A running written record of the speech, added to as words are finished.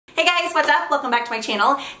guys, what's up? Welcome back to my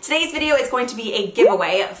channel. Today's video is going to be a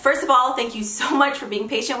giveaway. First of all, thank you so much for being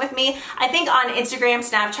patient with me. I think on Instagram,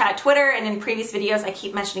 Snapchat, Twitter, and in previous videos, I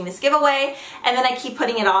keep mentioning this giveaway, and then I keep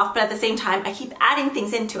putting it off, but at the same time, I keep adding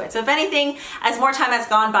things into it. So if anything, as more time has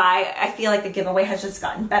gone by, I feel like the giveaway has just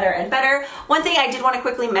gotten better and better. One thing I did want to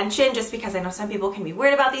quickly mention, just because I know some people can be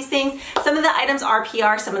weird about these things, some of the items are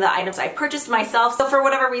PR, some of the items I purchased myself. So for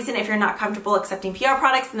whatever reason, if you're not comfortable accepting PR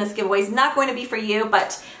products, then this giveaway is not going to be for you.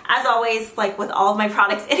 But as always, like with all of my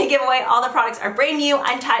products in a giveaway, all the products are brand new,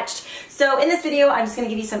 untouched. So in this video, I'm just going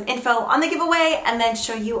to give you some info on the giveaway and then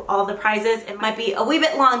show you all the prizes. It might be a wee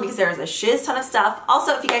bit long because there's a shiz ton of stuff.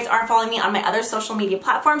 Also, if you guys aren't following me on my other social media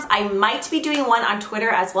platforms, I might be doing one on Twitter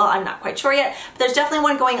as well. I'm not quite sure yet, but there's definitely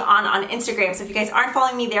one going on Instagram. So if you guys aren't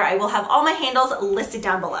following me there, I will have all my handles listed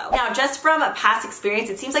down below. Now, just from a past experience,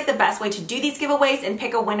 it seems like the best way to do these giveaways and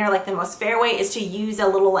pick a winner, like the most fair way, is to use a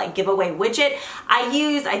little like giveaway widget. I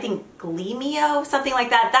use, I think, Gleamio, something like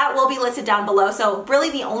that. That will be listed down below. So really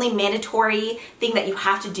the only mandatory thing that you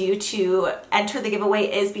have to do to enter the giveaway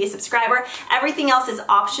is be a subscriber. Everything else is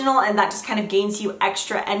optional, and that just kind of gains you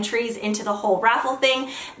extra entries into the whole raffle thing.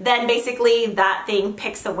 Then basically that thing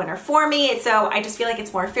picks the winner for me. So I just feel like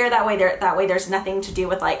it's more fair that way. That way there's nothing to do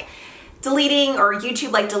with like deleting or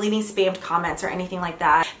YouTube like deleting spammed comments or anything like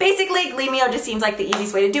that. Basically, Gleamio just seems like the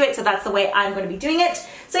easiest way to do it, so that's the way I'm going to be doing it.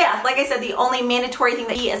 So yeah, like I said, the only mandatory thing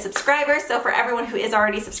that be a subscriber. So for everyone who is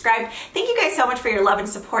already subscribed, thank you guys so much for your love and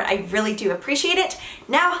support. I really do appreciate it.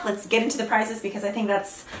 Now let's get into the prizes because I think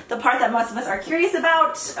that's the part that most of us are curious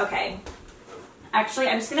about. Okay. Actually,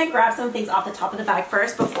 I'm just gonna grab some things off the top of the bag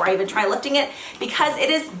first before I even try lifting it because it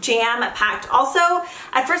is jam-packed. Also,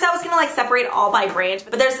 at first I was gonna like separate all by brand,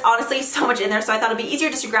 but there's honestly so much in there, so I thought it'd be easier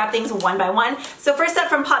just to grab things one by one. So first up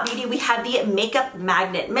from Pop Beauty, we have the Makeup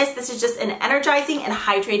Magnet Mist. This is just an energizing and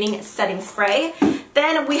hydrating setting spray.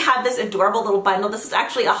 Then we have this adorable little bundle. This is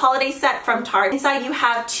actually a holiday set from Tarte. Inside you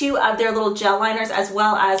have two of their little gel liners as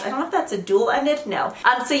well as, I don't know if that's a dual-ended, no.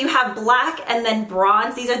 So you have black and then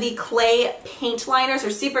bronze. These are the clay paint liners, are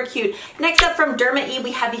super cute. Next up from Derma E,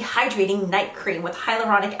 we have the Hydrating Night Cream with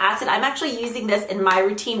hyaluronic acid. I'm actually using this in my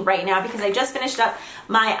routine right now because I just finished up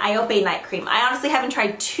my Iope Night Cream. I honestly haven't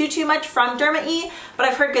tried too much from Derma E, but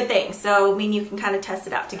I've heard good things, so I mean you can kind of test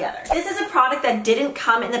it out together. This is a product that didn't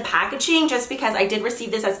come in the packaging just because I did receive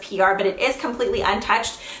this as PR, but it is completely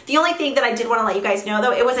untouched. The only thing that I did want to let you guys know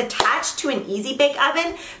though, it was attached to an Easy Bake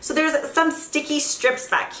Oven, so there's some sticky strips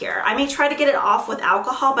back here. I may try to get it off with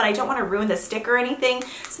alcohol, but I don't want to ruin the stick or anything.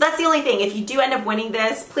 So that's the only thing. If you do end up winning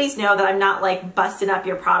this, please know that I'm not like busting up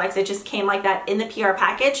your products. It just came like that in the PR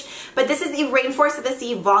package. But this is the Rainforest of the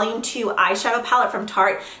Sea Volume 2 eyeshadow palette from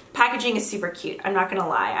Tarte. Packaging is super cute, I'm not gonna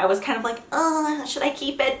lie. I was kind of like, should I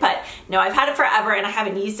keep it? But no, I've had it forever and I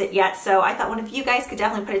haven't used it yet, so I thought one of you guys could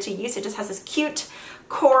definitely put it to use. It just has this cute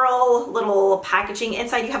coral little packaging.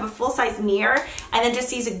 Inside you have a full-size mirror and then just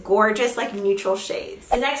these gorgeous like neutral shades.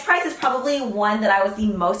 The next prize is probably one that I was the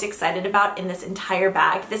most excited about in this entire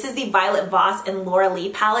bag. This is the Violet Voss and Laura Lee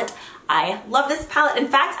palette. I love this palette. In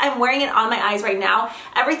fact, I'm wearing it on my eyes right now.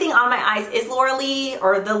 Everything on my eyes is Laura Lee,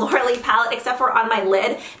 or the Laura Lee palette, except for on my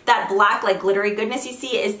lid. That black like glittery goodness you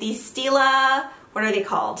see is the Stila, what are they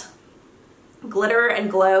called? Glitter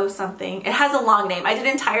and Glow something. It has a long name. I did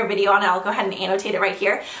an entire video on it. I'll go ahead and annotate it right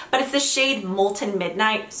here. But it's the shade Molten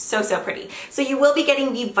Midnight. So pretty. So you will be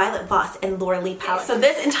getting the Violet Voss and Laura Lee palette. So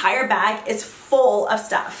this entire bag is full of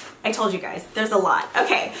stuff. I told you guys, there's a lot.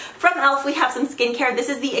 Okay, from e.l.f. we have some skincare. This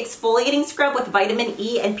is the exfoliating scrub with vitamin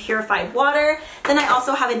E and purified water. Then I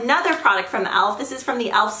also have another product from e.l.f. This is from the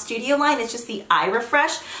e.l.f. Studio line. It's just the Eye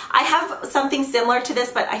Refresh. I have something similar to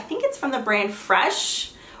this, but I think it's from the brand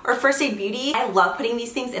Fresh or First Aid Beauty. I love putting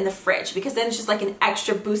these things in the fridge because then it's just like an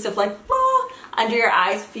extra boost of like, under your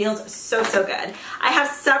eyes. Feels so good. I have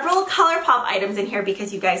several ColourPop items in here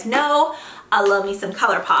because you guys know I love me some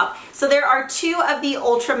ColourPop. So there are two of the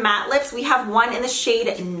Ultra Matte Lips. We have one in the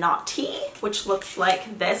shade Naughty, which looks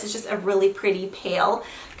like this. It's just a really pretty pale,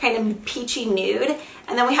 kind of peachy nude.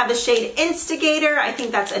 And then we have the shade Instigator. I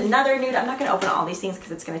think that's another nude. I'm not gonna open all these things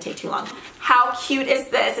because it's gonna take too long. How cute is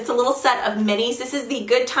this? It's a little set of minis. This is the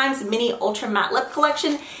Good Times Mini Ultra Matte Lip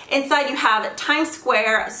Collection. Inside you have Times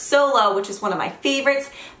Square, Solo, which is one of my favorites,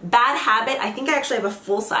 Bad Habit. I think I actually have a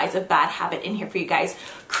full size of Bad Habit in here for you guys.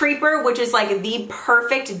 Creeper, which is like the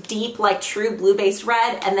perfect deep, like true blue-based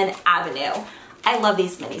red, and then Avenue. I love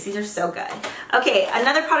these minis. These are so good. Okay,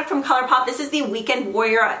 another product from ColourPop. This is the Weekend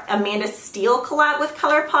Warrior Amanda Steele collab with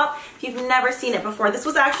ColourPop. If you've never seen it before, this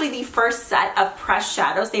was actually the first set of pressed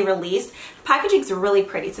shadows they released. The packaging's really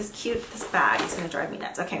pretty. It's this cute, this bag is gonna drive me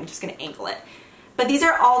nuts. Okay, I'm just gonna angle it. but these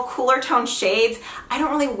are all cooler tone shades. I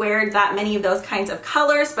don't really wear that many of those kinds of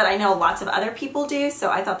colors, but I know lots of other people do,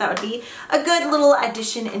 so I thought that would be a good little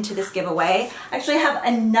addition into this giveaway. I actually have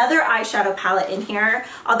another eyeshadow palette in here,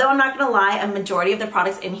 although I'm not gonna lie, a majority of the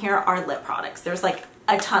products in here are lip products. There's like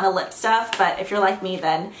a ton of lip stuff, but if you're like me,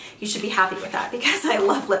 then you should be happy with that because I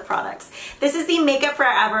love lip products. This is the Makeup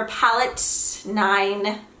Forever Palette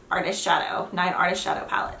 9 Artist Shadow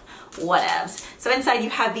palette. Whatevs. So inside you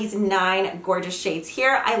have these 9 gorgeous shades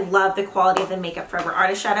here. I love the quality of the Makeup Forever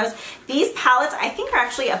Artist Shadows. These palettes I think are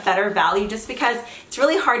actually a better value just because it's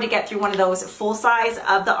really hard to get through one of those full size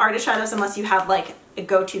of the Artist Shadows unless you have like a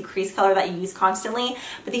go-to crease color that you use constantly.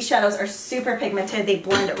 But these shadows are super pigmented. They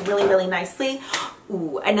blend really, really nicely.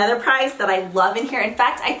 Ooh, another prize that I love in here. In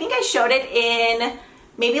fact, I think I showed it in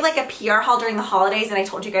maybe like a PR haul during the holidays and I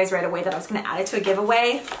told you guys right away that I was going to add it to a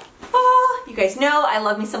giveaway. Oh, you guys know I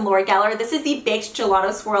love me some Laura Geller. This is the Baked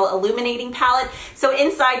Gelato Swirl Illuminating Palette. So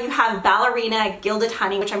inside you have Ballerina Gilded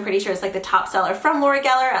Honey, which I'm pretty sure is like the top seller from Laura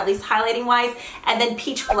Geller, at least highlighting wise, and then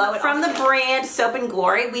Peach Glow. From the brand Soap and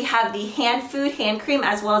Glory, we have the Hand Food Hand Cream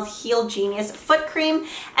as well as Heal Genius Foot Cream.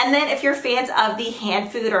 And then if you're fans of the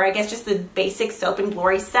Hand Food, or I guess just the basic Soap and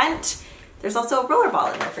Glory scent, there's also a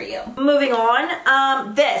rollerball in there for you. Moving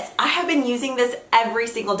on, this, I have been using this every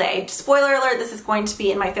single day. Spoiler alert, this is going to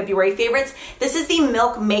be in my February favorites. This is the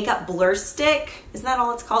Milk Makeup Blur Stick. Isn't that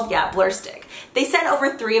all it's called? Yeah, Blur Stick. They sent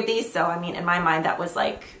over 3 of these, so I mean, in my mind, that was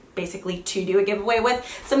like basically to do a giveaway with.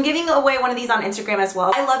 So I'm giving away one of these on Instagram as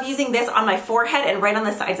well. I love using this on my forehead and right on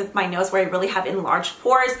the sides of my nose where I really have enlarged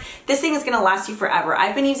pores. This thing is gonna last you forever.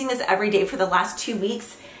 I've been using this every day for the last 2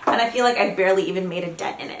 weeks and I feel like I've barely even made a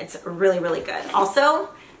dent in it. It's really, really good. Also,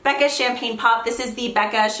 Becca Champagne Pop. This is the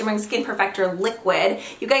Becca Shimmering Skin Perfector Liquid.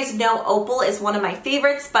 You guys know Opal is one of my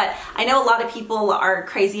favorites, but I know a lot of people are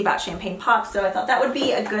crazy about Champagne Pop, so I thought that would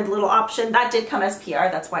be a good little option. That did come as PR,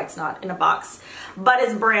 that's why it's not in a box, but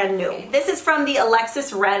it's brand new. Okay. This is from the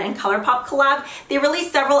Alexis Red and ColourPop collab. They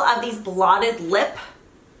released several of these blotted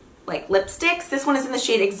lipsticks. This one is in the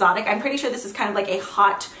shade Exotic. I'm pretty sure this is kind of like a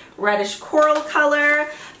hot reddish coral color.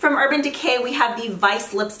 From Urban Decay, we have the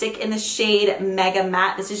Vice lipstick in the shade Mega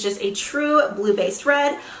Matte. This is just a true blue-based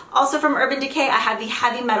red. Also from Urban Decay, I have the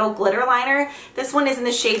Heavy Metal Glitter Liner. This one is in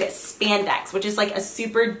the shade Spandex, which is like a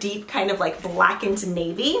super deep kind of like blackened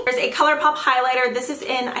navy. There's a ColourPop highlighter. This is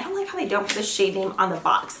in, I don't like how they don't put the shade name on the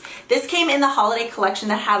box. This came in the holiday collection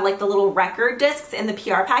that had like the little record discs in the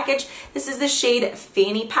PR package. This is the shade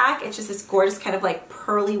Fanny Pack. It's just this gorgeous kind of like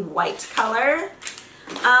pearly white color.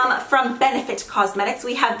 From Benefit Cosmetics,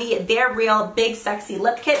 we have the They're Real Big Sexy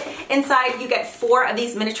Lip Kit. Inside, you get 4 of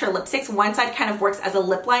these miniature lipsticks. One side kind of works as a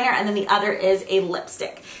lip liner, and then the other is a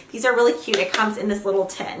lipstick. These are really cute. It comes in this little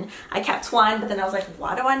tin. I kept one, but then I was like,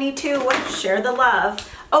 why do I need 2? Share the love.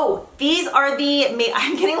 Oh, these are the,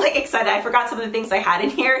 I'm getting like excited. I forgot some of the things I had in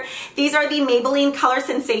here. These are the Maybelline Color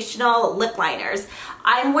Sensational Lip Liners.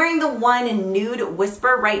 I'm wearing the one Nude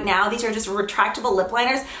Whisper right now. These are just retractable lip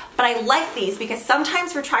liners, but I like these because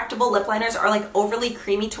sometimes retractable lip liners are like overly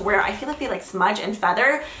creamy to where I feel like they like smudge and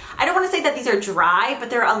feather. I don't want to say that these are dry, but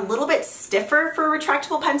they're a little bit stiffer for a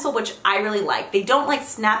retractable pencil, which I really like. They don't like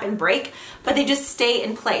snap and break, but they just stay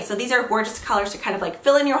in place. So these are gorgeous colors to kind of like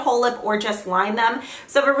fill in your whole lip or just line them.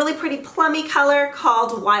 So I have a really pretty plummy color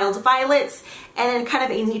called Wild Violets, and then kind of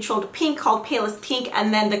a neutral pink called Palest Pink,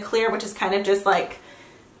 and then the clear, which is kind of just like,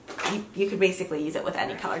 you could basically use it with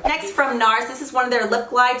any color. Next from NARS, this is one of their lip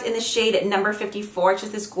glides in the shade number 54. It's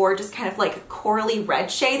just this gorgeous kind of like corally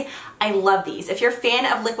red shade. I love these. If you're a fan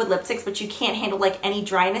of liquid lipsticks but you can't handle like any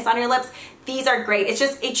dryness on your lips, these are great. It's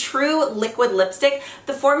just a true liquid lipstick.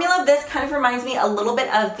 The formula of this kind of reminds me a little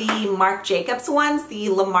bit of the Marc Jacobs ones, the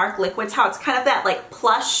Lamarck liquids, how it's kind of that like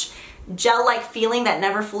plush gel-like feeling that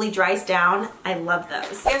never fully dries down. I love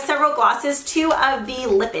those. We have several glosses, 2 of the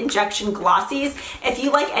Lip Injection Glossies. If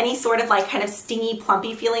you like any sort of like kind of stingy,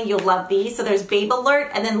 plumpy feeling, you'll love these. So there's Babe Alert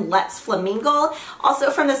and then Let's Flamingo. Also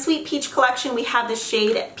from the Sweet Peach collection, we have the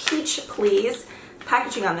shade Peach Please.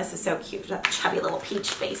 Packaging on this is so cute. That chubby little peach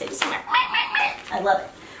face. I love it.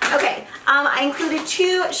 Okay, I included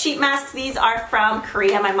 2 sheet masks. These are from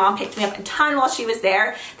Korea. My mom picked me up a ton while she was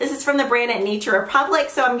there. This is from the brand Nature Republic,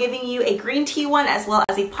 so I'm giving you a green tea one as well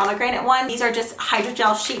as a pomegranate one. These are just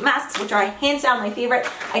hydrogel sheet masks, which are hands down my favorite.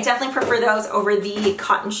 I definitely prefer those over the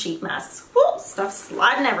cotton sheet masks. Woo, stuff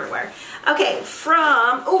sliding everywhere. Okay,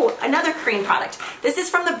 from, oh, another Korean product. This is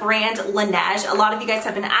from the brand Laneige. A lot of you guys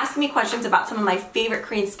have been asking me questions about some of my favorite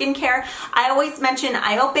Korean skincare. I always mention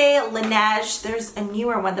Iope, Laneige. There's a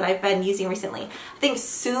newer one that I've been using recently. I think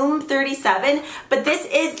Soom 37, but this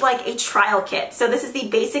is like a trial kit. So this is the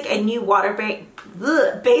basic and new water bank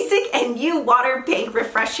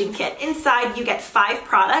refreshing kit. Inside you get 5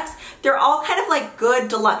 products. They're all kind of like good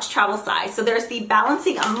deluxe travel size. So there's the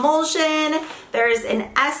balancing emulsion, there's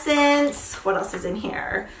an essence, what else is in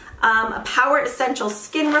here? A power essential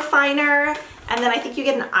skin refiner, and then I think you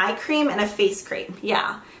get an eye cream and a face cream.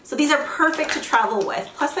 Yeah. So these are perfect to travel with,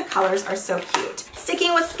 plus the colors are so cute.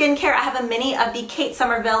 Sticking with skincare, I have a mini of the Kate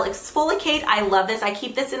Somerville Exfoliate. I love this. I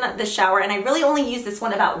keep this in the shower, and I really only use this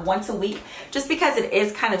one about once a week just because it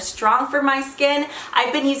is kind of strong for my skin.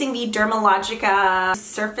 I've been using the Dermalogica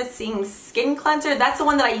Surfacing Skin Cleanser. That's the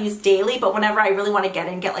one that I use daily, but whenever I really want to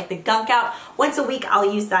get like the gunk out, once a week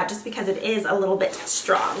I'll use that just because it is a little bit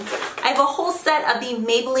strong. I have a whole set of the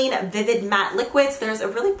Maybelline Vivid Matte Liquids. There's a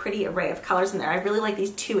really pretty array of colors in there. I really like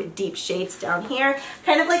these 2 deep shades down here.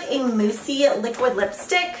 Kind of like a moussey liquid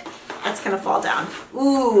lipstick. That's gonna fall down.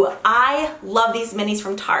 Ooh, I love these minis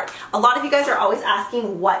from Tarte. A lot of you guys are always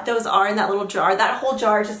asking what those are in that little jar. That whole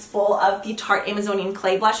jar is just full of the Tarte Amazonian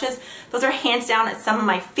Clay blushes. Those are hands down some of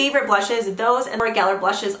my favorite blushes. Those and Laura Geller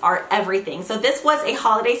blushes are everything. So this was a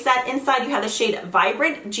holiday set. Inside you have the shade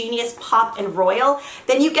Vibrant, Genius, Pop, and Royal.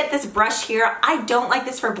 Then you get this brush here. I don't like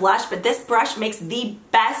this for blush, but this brush makes the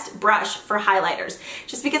best brush for highlighters.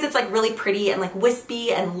 Just because it's like really pretty and like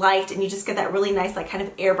wispy and light, and you just get that really nice like kind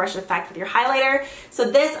of airbrush effect with your highlighter. So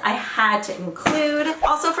this I had to include.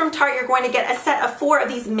 Also from Tarte, you're going to get a set of 4 of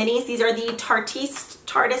these minis. These are the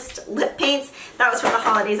Tartist lip paints. That was for the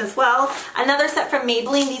holidays as well. Another set from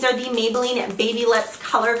Maybelline. These are the Maybelline Baby Lips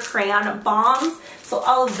Color Crayon Bombs. So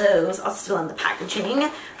all of those are still in the packaging.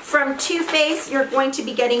 From Too Faced, you're going to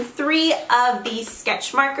be getting 3 of these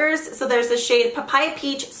sketch markers. So there's the shade Papaya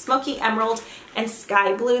Peach, Smoky Emerald, and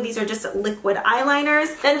Sky Blue. These are just liquid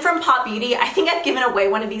eyeliners. Then from Pop Beauty, I think I've given away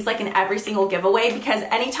one of these like in every single giveaway because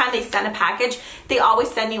anytime they send a package, they always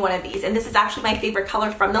send me one of these. And this is actually my favorite color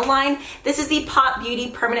from the line. This is the Pop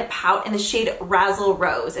Beauty Permanent Pout in the shade Razzle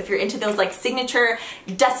Rose. If you're into those like signature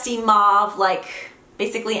dusty mauve, like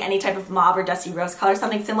basically any type of mauve or dusty rose color,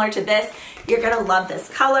 something similar to this, you're gonna love this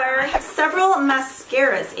color. I have several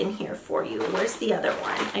mascaras in here for you. Where's the other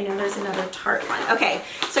one? I know there's another Tarte one. Okay,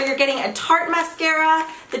 so you're getting a Tarte mascara,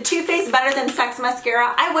 the Too Faced Better Than Sex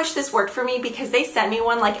mascara. I wish this worked for me because they send me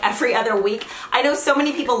one like every other week. I know so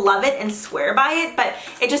many people love it and swear by it, but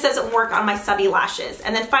it just doesn't work on my stubby lashes.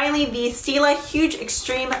 And then finally, the Stila Huge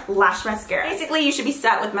Extreme Lash Mascara. Basically, you should be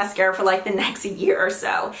set with mascara for like the next year or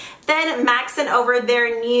so. Then Max sent over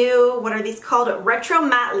their new, what are these called? Retro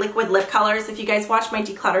Matte Liquid Lip Colors. If you guys watch my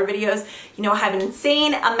declutter videos, you know I have an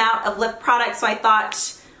insane amount of lip products, so I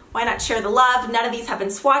thought, why not share the love? None of these have been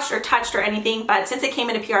swatched or touched or anything, but since it came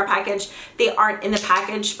in a PR package, they aren't in the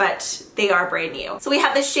package, but they are brand new. So we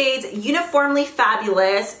have the shades Uniformly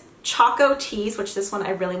Fabulous, Choco Tease, which this one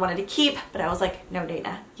I really wanted to keep, but I was like, no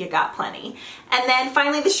Dana, you got plenty. And then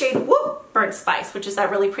finally the shade Whoop Burnt Spice, which is that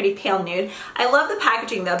really pretty pale nude. I love the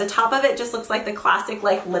packaging though. The top of it just looks like the classic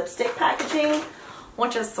like lipstick packaging,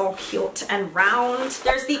 which is so cute and round.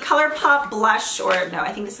 There's the ColourPop blush, or no,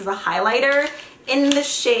 I think this is a highlighter in the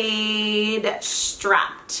shade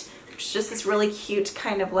Strapped, which is just this really cute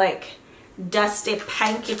kind of like dusty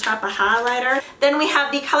pinky type of highlighter. Then we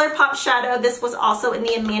have the ColourPop shadow. This was also in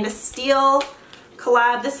the Amanda Steele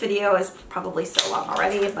collab. This video is probably so long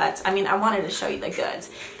already, but I mean, I wanted to show you the goods.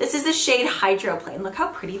 This is the shade Hydroplane. Look how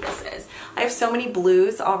pretty this is. I have so many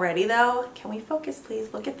blues already though. Can we focus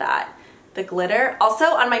please? Look at that. The glitter. Also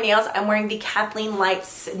on my nails, I'm wearing the Kathleen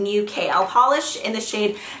Lights new KL polish in the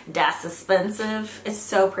shade Das Expensive. It's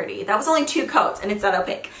so pretty. That was only 2 coats and it's that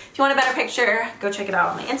opaque. If you want a better picture, go check it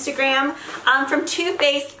out on my Instagram. From Too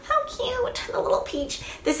Faced, how cute, the little peach.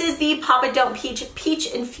 This is the Papa Don't Peach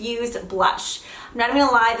Infused Blush. I'm not even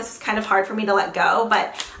gonna lie, this was kind of hard for me to let go,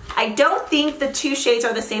 but I don't think the 2 shades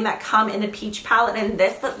are the same that come in the peach palette and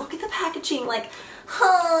this, but look at the packaging, like,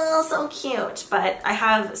 oh, so cute. But I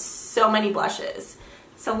have so many blushes.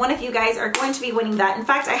 So one of you guys are going to be winning that. In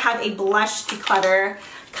fact, I have a blush declutter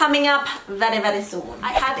coming up very, very soon.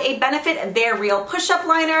 I have a Benefit They're Real push-up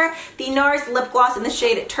liner, the NARS lip gloss in the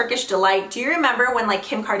shade Turkish Delight. Do you remember when like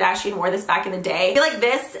Kim Kardashian wore this back in the day? I feel like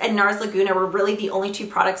this and NARS Laguna were really the only 2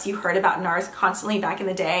 products you heard about NARS constantly back in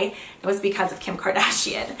the day. It was because of Kim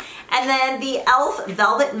Kardashian. And then the e.l.f.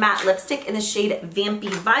 Velvet Matte Lipstick in the shade Vampy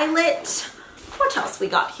Violet. What else we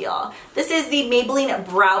got here? This is the Maybelline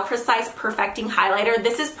Brow Precise Perfecting Highlighter.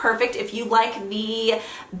 This is perfect if you like the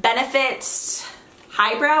Benefit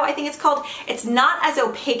Highbrow, I think it's called. It's not as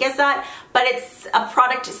opaque as that, but it's a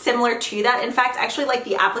product similar to that. In fact, I actually like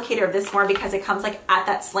the applicator of this more because it comes like at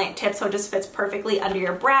that slant tip, so it just fits perfectly under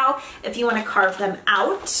your brow if you want to carve them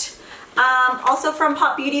out. Also from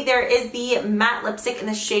Pop Beauty, there is the matte lipstick in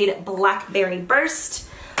the shade Blackberry Burst.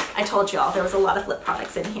 I told y'all there was a lot of lip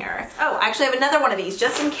products in here. Oh, I actually have another one of these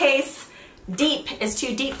just in case deep is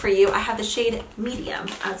too deep for you. I have the shade medium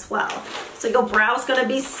as well, so your brow's gonna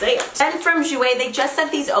be safe. And from Jouer, they just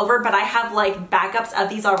sent these over, but I have like backups of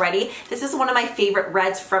these already. This is one of my favorite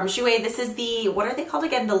reds from Jouer. This is the, what are they called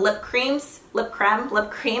again? The lip cream,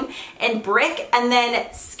 and Brick, and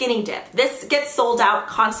then Skinny Dip. This gets sold out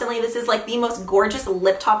constantly. This is like the most gorgeous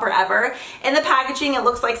lip topper ever. In the packaging, it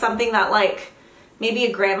looks like something that like maybe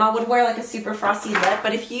a grandma would wear, like a super frosty lip,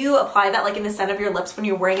 but if you apply that like in the center of your lips when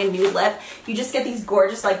you're wearing a new lip, you just get these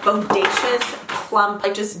gorgeous, like bodacious, plump,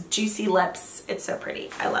 like just juicy lips. It's so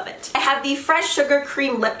pretty. I love it. I have the Fresh Sugar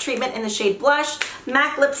Cream Lip Treatment in the shade Blush,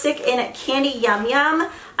 MAC Lipstick in Candy Yum Yum.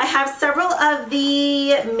 I have several of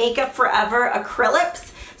the Makeup Forever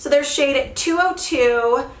Acrylics. So there's shade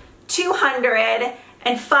 202, 200,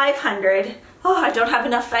 and 500. Oh, I don't have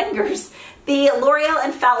enough fingers. The L'Oreal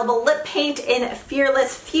Infallible Lip Paint in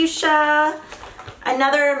Fearless Fuchsia.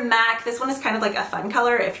 Another MAC, this one is kind of like a fun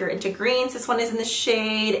color if you're into greens. This one is in the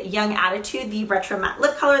shade Young Attitude, the Retro Matte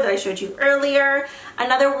Lip color that I showed you earlier.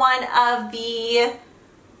 Another one of the,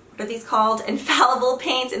 what are these called? Infallible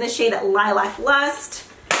paints in the shade Lilac Lust.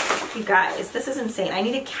 You guys, this is insane. I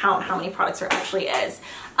need to count how many products there actually is.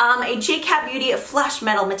 A JCat Beauty Flash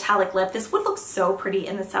Metal Metallic Lip. This would look so pretty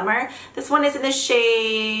in the summer. This one is in the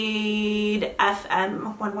shade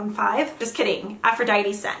FM115. Just kidding,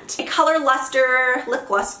 Aphrodite scent. A Color Luster Lip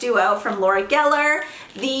Gloss Duo from Laura Geller.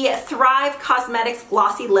 The Thrive Cosmetics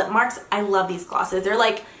Glossy Lip Marks. I love these glosses. They're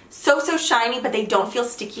like so shiny, but they don't feel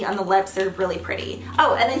sticky on the lips. They're really pretty.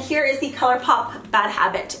 Oh, and then here is the ColourPop Bad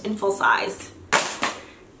Habit in full size.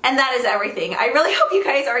 And that is everything. I really hope you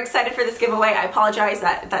guys are excited for this giveaway. I apologize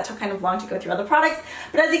that took kind of long to go through other products,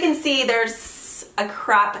 but as you can see, there's a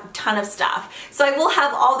crap ton of stuff. So I will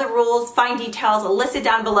have all the rules, fine details listed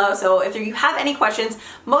down below. So if you have any questions,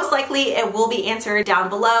 most likely it will be answered down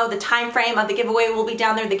below. The time frame of the giveaway will be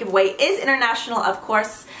down there. The giveaway is international, of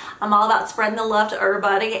course. I'm all about spreading the love to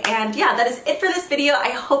everybody. And yeah, that is it for this video. I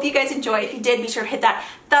hope you guys enjoy. If you did, be sure to hit that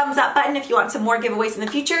thumbs up button if you want some more giveaways in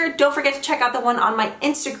the future. Don't forget to check out the one on my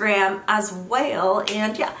Instagram as well.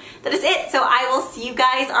 And yeah, that is it. So I will see you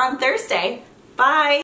guys on Thursday. Bye.